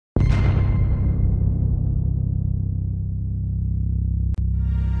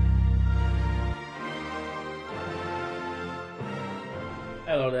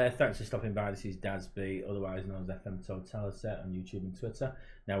Hello there, thanks for stopping by. This is Dasby, otherwise known as FM18 set on YouTube and Twitter.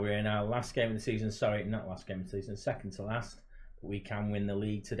 Now we're in our last game of the season, sorry, not last game of the season, second to last. But we can win the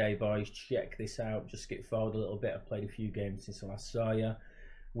league today, boys. Check this out. Just skip forward a little bit. I've played a few games since I last saw you.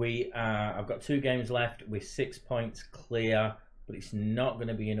 I've got 2 games left. We're 6 points clear, but it's not going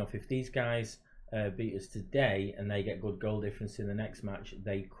to be enough. If these guys beat us today and they get good goal difference in the next match,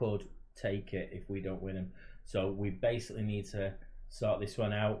 they could take it if we don't win them. So we basically need to sort this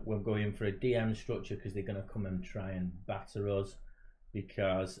one out. We're going for a DM structure because they're going to come and try and batter us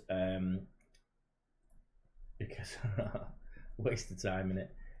because waste of time in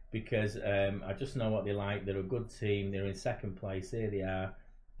it. Because I just know what they like. They're a good team. They're in second place. Here they are.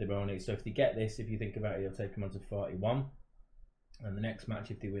 They're on it. So if they get this, if you think about it, you'll take them on to 41. And the next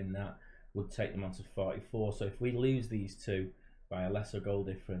match, if they win that, would take them on to 44. So if we lose these two by a lesser goal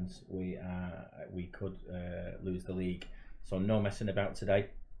difference, we could lose the league. So no messing about today.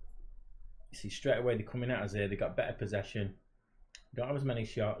 You see straight away they're coming at us here. They got better possession. Don't have as many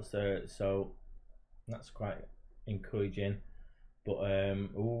shots there, so that's quite encouraging. But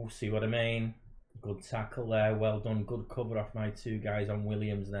oh, see what I mean? Good tackle there, well done. Good cover off my 2 guys on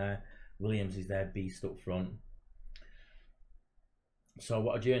Williams there. Williams is their beast up front. So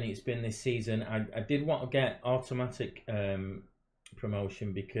what a journey it's been this season. I did want to get automatic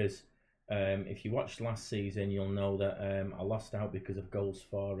promotion because if you watched last season, you'll know that I lost out because of goals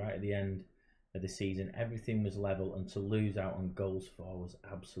for right at the end of the season. Everything was level, and to lose out on goals for was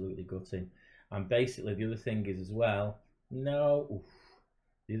absolutely gutting. And basically, the other thing is as well. The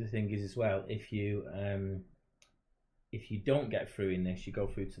other thing is as well. If you don't get through in this, you go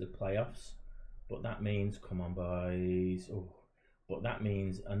through to the playoffs. But that means, come on, boys. Oh, but that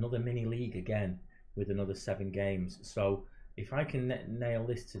means another mini league again with another 7 games. So if I can nail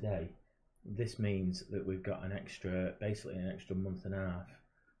this today, this means that we've got basically an extra month and a half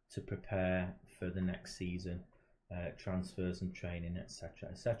to prepare for the next season, transfers and training, etc.,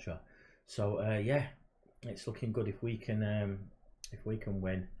 etc. So yeah, it's looking good if we can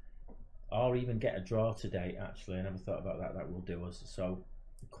win, or even get a draw today. Actually, I never thought about that. That will do us. So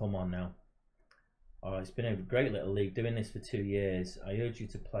come on now. Oh, it's been a great little league. Doing this for 2 years. I urge you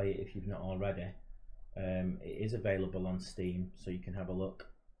to play it if you've not already. It is available on Steam, so you can have a look.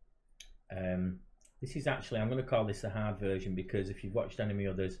 This is actually, I'm going to call this the hard version, because if you've watched any of my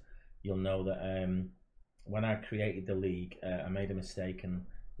others, you'll know that when I created the league, I made a mistake and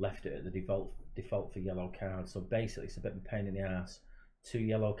left it at the default for yellow cards. So basically, it's a bit of a pain in the ass. 2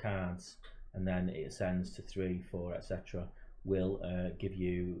 yellow cards, and then it ascends to 3, 4, etc. will give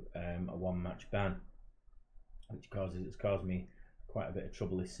you a 1-match ban, which has caused me quite a bit of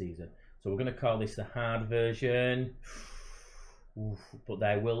trouble this season. So we're going to call this the hard version. Oof, but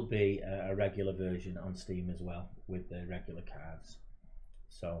there will be a regular version on Steam as well with the regular cards.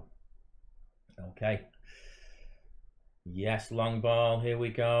 So, okay. Yes, long ball, here we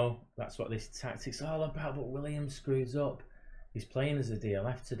go. That's what this tactic's all about, but Williams screws up. He's playing as a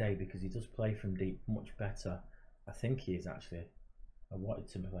DLF today because he does play from deep much better. I think he is actually. I wanted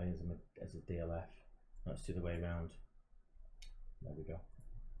to play as a DLF. Let's do the way around. There we go.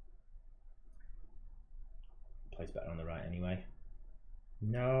 Plays better on the right anyway.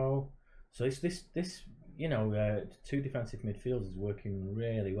 No. So it's this you know, 2 defensive midfielders is working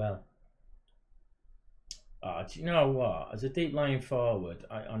really well. Oh, do you know what? As a deep lying forward,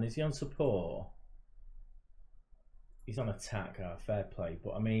 is he on support? He's on attack. Fair play.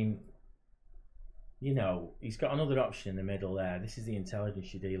 But I mean, you know, he's got another option in the middle there. This is the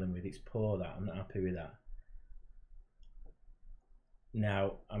intelligence you're dealing with. It's poor, that. I'm not happy with that.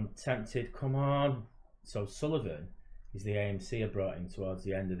 Now, I'm tempted. Come on. So Sullivan is the AMC I brought in towards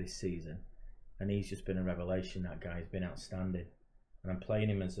the end of this season, and he's just been a revelation. That guy's been outstanding, and I'm playing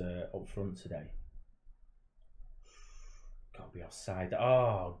him as up front today. Got to be offside.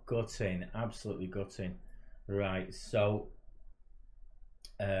 Oh, gutting, absolutely gutting. Right, so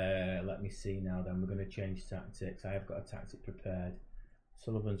let me see now. Then we're going to change tactics. I have got a tactic prepared.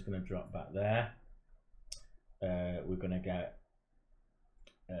 Sullivan's going to drop back there. We're going to get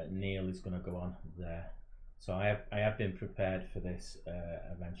Neil is going to go on there. So I have been prepared for this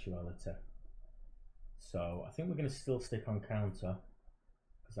eventuality. So I think we're going to still stick on counter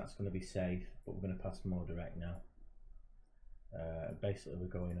because that's going to be safe, but we're going to pass more direct now. Basically, we're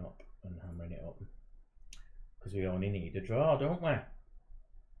going up and hammering it up because we only need a draw, don't we?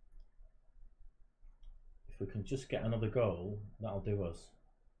 If we can just get another goal, that'll do us.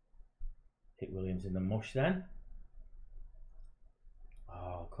 Hit Williams in the mush then.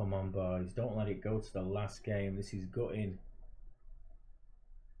 Oh, come on, boys. Don't let it go to the last game. This is gutting.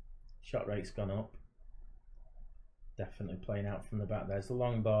 Shot rate's gone up. Definitely playing out from the back. There's the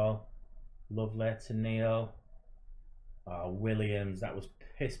long ball. Lovely to Neil. Oh, Williams, that was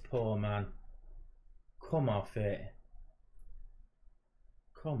piss poor, man. Come off it.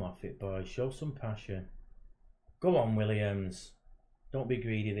 Come off it, boys. Show some passion. Go on, Williams. Don't be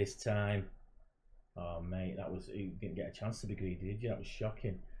greedy this time. Oh, mate, that was... You didn't get a chance to be greedy, did you? That was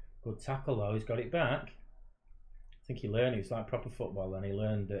shocking. Good tackle, though. He's got it back. I think he learned. It's like proper football, and he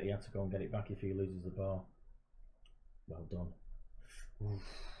learned that he had to go and get it back if he loses the ball. Well done. Oof.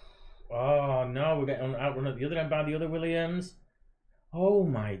 Oh, no. We're getting outrun at the other end by the other Williams. Oh,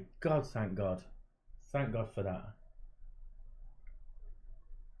 my God. Thank God. Thank God for that.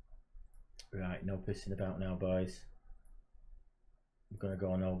 Right, no pissing about now, boys. We're going to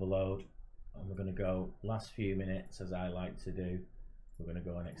go on overload. And we're going to go last few minutes, as I like to do. We're going to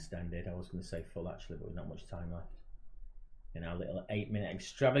go on extended. I was going to say full, actually, but we've not much time left. In our little 8-minute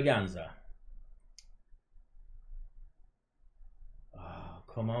extravaganza. Oh,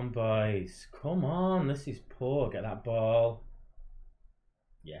 come on, boys. Come on. This is poor. Get that ball.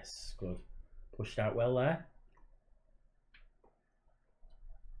 Yes, good. Pushed out well there.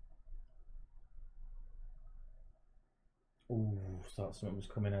 Ooh, thought something was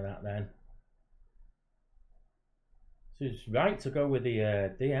coming of that then. So it's right to go with the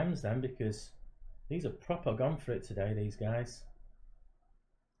DMs then, because these are proper gone for it today, these guys.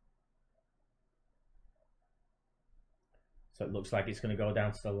 So it looks like it's going to go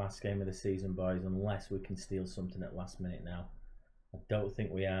down to the last game of the season, boys, unless we can steal something at last minute now. I don't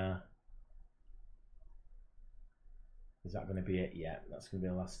think we are. Is that going to be it? Yeah, that's going to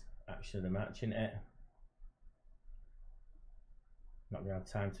be the last action of the match, isn't it? Not going to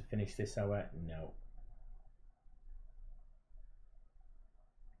have time to finish this, are we? No.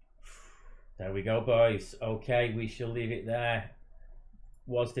 There we go, boys. Okay, we shall leave it there.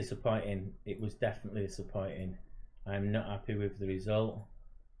 Was disappointing. It was definitely disappointing. I'm not happy with the result.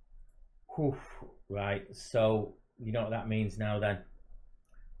 Whew. Right, so you know what that means now then.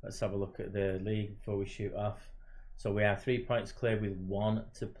 Let's have a look at the league before we shoot off. So we are 3 points clear with 1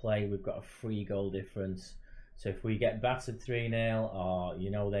 to play. We've got a 3-goal difference. So if we get battered 3-0 or,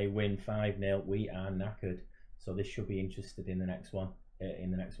 you know, they win 5-0, we are knackered. So this should be interested in the next one.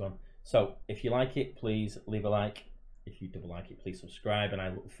 So if you like it, please leave a like. If you double like it, please subscribe, and I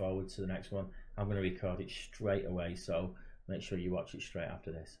look forward to the next one. I'm going to record it straight away, so make sure you watch it straight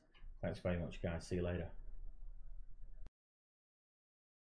after this. Thanks very much, guys. See you later.